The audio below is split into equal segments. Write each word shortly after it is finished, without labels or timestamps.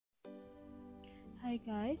Hi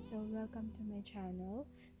guys, so welcome to my channel.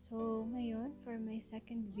 So ngayon, for my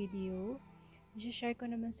second video, i-share ko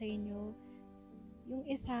naman sa inyo yung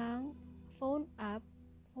isang phone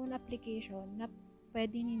application na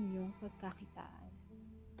pwede ninyong pagkakitaan.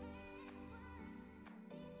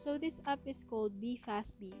 So this app is called Be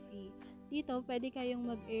Fast Be Free. Dito, pwede kayong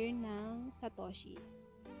mag-earn ng Satoshis.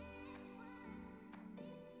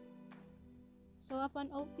 So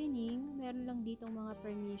upon opening, meron lang ditong mga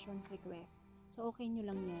permissions request. So, okay nyo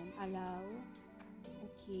lang yan. Allow.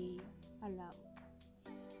 Okay. Allow.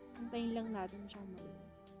 Hintayin lang natin siyang mag-load.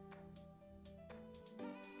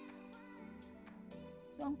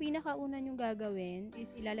 So, ang pinakauna nyong gagawin is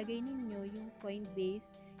ilalagay ninyo yung Coinbase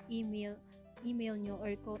email nyo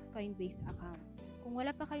or Coinbase account. Kung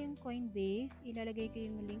wala pa kayong Coinbase, ilalagay ko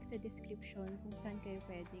yung link sa description kung saan kayo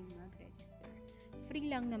pwedeng mag-register. Free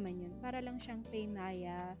lang naman yun. Para lang siyang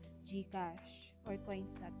Paymaya, GCash, or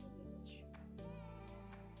Coins.ph.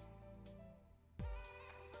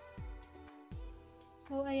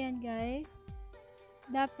 So, ayan guys,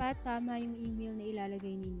 dapat tama yung email na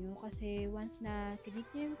ilalagay ninyo kasi once na click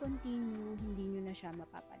nyo yung continue, hindi nyo na siya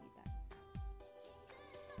mapapalitan.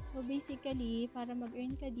 So, basically, para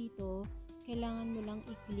mag-earn ka dito, kailangan mo lang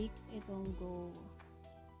i-click itong go.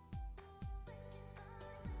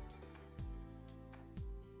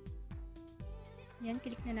 Ayan,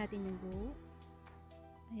 click na natin yung go.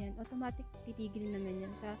 Ayan, automatic titigil naman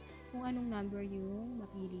yan sa kung anong number yung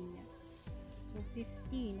mapili niya. So,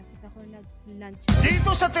 50. Nakita ko nag-lunch.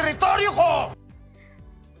 Dito sa teritoryo ko!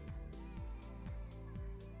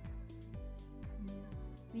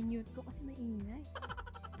 Minute ko kasi maingay.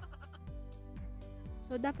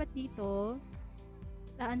 So, dapat dito,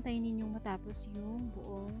 aantayin ninyong matapos yung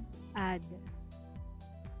buong ad.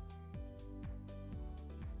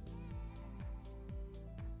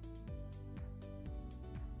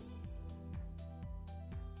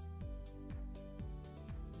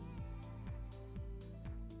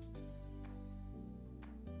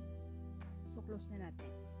 So, close na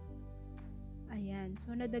natin. Ayan.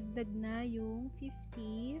 So, nadagdag na yung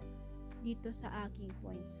 50 dito sa aking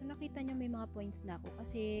points. So, nakita nyo may mga points na ako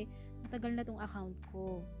kasi matagal na tong account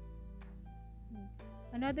ko.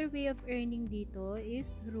 Another way of earning dito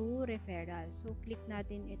is through referral. So, click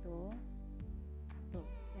natin ito. Ito.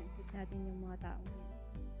 Ayan. Click natin yung mga taong yan.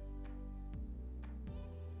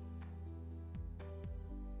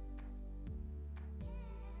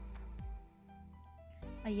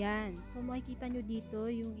 Ayan. So, makikita nyo dito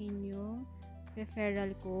yung inyong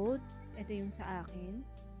referral code. Ito yung sa akin.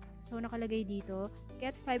 So, nakalagay dito,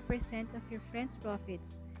 get 5% of your friends'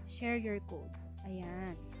 profits. Share your code.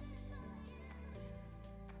 Ayan.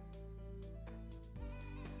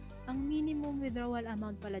 Ang minimum withdrawal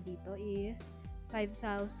amount pala dito is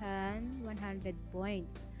 5,100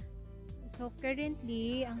 points. So,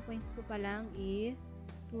 currently, ang points ko pa lang is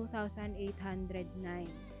 2,809.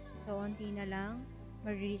 So, unti na lang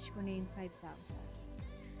ma-reach ko na yung 5,000.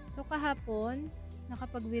 So, kahapon,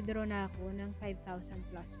 nakapag-withdraw na ako ng 5,000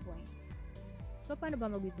 plus points. So, paano ba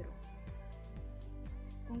mag-withdraw?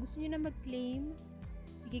 Kung gusto nyo na mag-claim,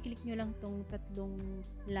 i-click nyo lang tong tatlong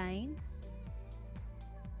lines.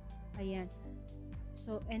 Ayan.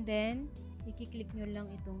 So, and then, i-click nyo lang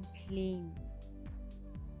itong claim.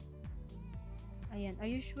 Ayan. Are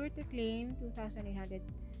you sure to claim 2,809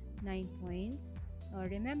 points?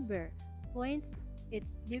 Remember, points,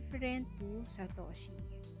 it's different to Satoshi.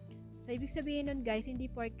 So, ibig sabihin nun guys, hindi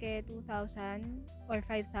porke 2,000 or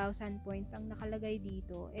 5,000 points ang nakalagay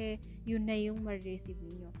dito, yun na yung ma-receive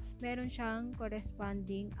niyo. Meron siyang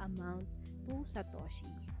corresponding amount to Satoshi.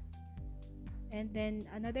 And then,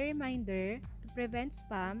 another reminder, to prevent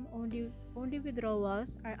spam, only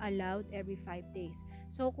withdrawals are allowed every 5 days.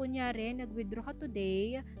 So, kunyari, nag-withdraw ka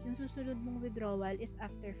today, yung susunod mong withdrawal is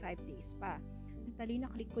after 5 days pa.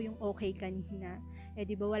 Na-click ko yung okay kanina.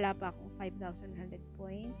 Di ba wala pa akong 5,100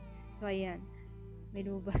 points? So, ayan. May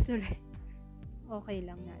lumabas ulit. Okay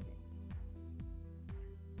lang natin.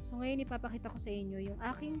 So, ngayon ipapakita ko sa inyo yung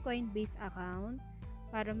aking Coinbase account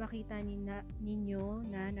para makita ninyo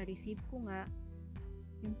na na-receive ko nga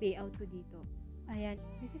yung payout ko dito. Ayan.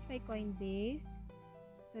 This is my Coinbase.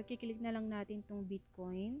 So, kiklik na lang natin tong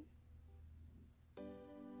Bitcoin.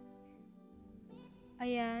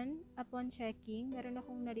 Ayan, upon checking, meron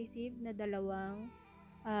akong na-receive na dalawang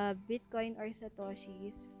Bitcoin or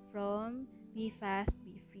Satoshis from Be Fast,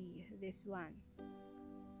 Be Free. This one.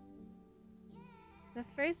 The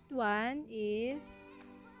first one is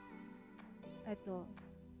ito.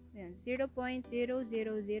 Ayan, 0.000000001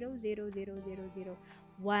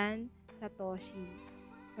 Satoshi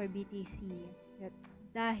for BTC.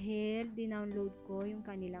 dahil dinownload ko yung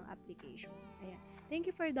kanilang application. Ayan. Thank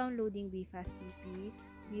you for downloading BFastPP.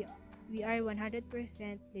 We are 100%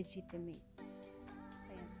 legitimate.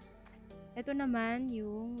 Ayan. Ito naman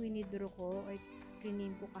yung winidraw ko or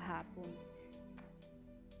claim ko kahapon.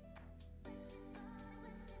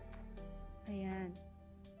 Ayan.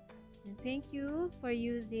 And thank you for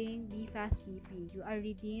using BFastPP. You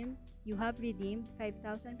have redeemed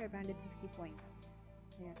 5,560 points.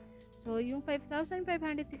 Ayan. So, yung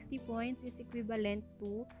 5,560 points is equivalent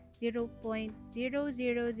to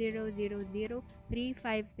 0.0000353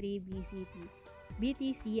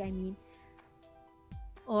 BTC,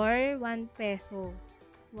 or 1 peso.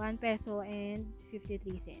 1 peso and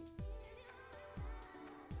 53 cents.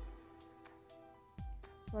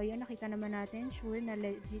 So, ayun, nakita naman natin, sure na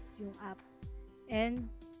legit yung app. And,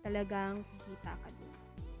 talagang kikita ka dun.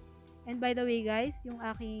 And by the way guys, yung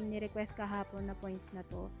aking ni-request kahapon na points na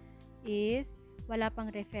to is wala pang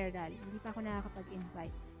referral. Hindi pa ako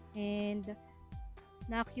nakakapag-invite. And,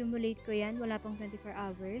 na-accumulate ko yan, wala pang 24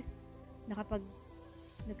 hours.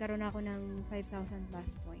 Nagkaroon ako ng 5,000 plus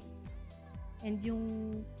points. And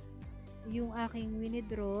yung aking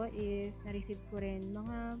winidraw is na-receive ko rin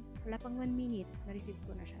wala pang 1 minute, na-receive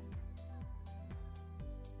ko na siya.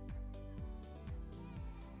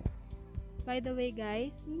 By the way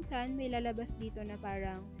guys, minsan may lalabas dito na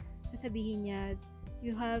parang sasabihin niya,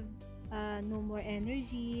 you have no more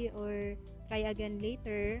energy or try again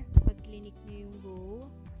later pag clinic nyo yung go.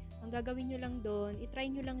 Ang gagawin nyo lang doon, itry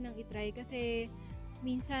nyo lang ng itry kasi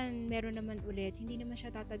minsan meron naman ulit, hindi naman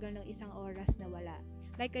siya tatagal ng 1 oras na wala.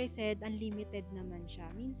 Like I said, unlimited naman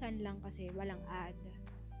siya. Minsan lang kasi walang ad.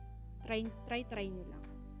 Try nyo lang.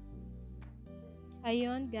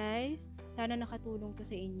 Ayun guys, sana nakatulong to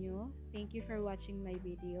sa inyo. Thank you for watching my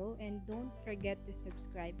video and don't forget to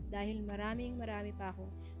subscribe dahil marami pa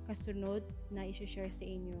akong kasunod na i-share sa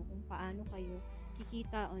inyo kung paano kayo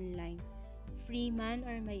kikita online. Free man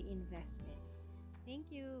or may investments.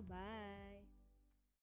 Thank you. Bye!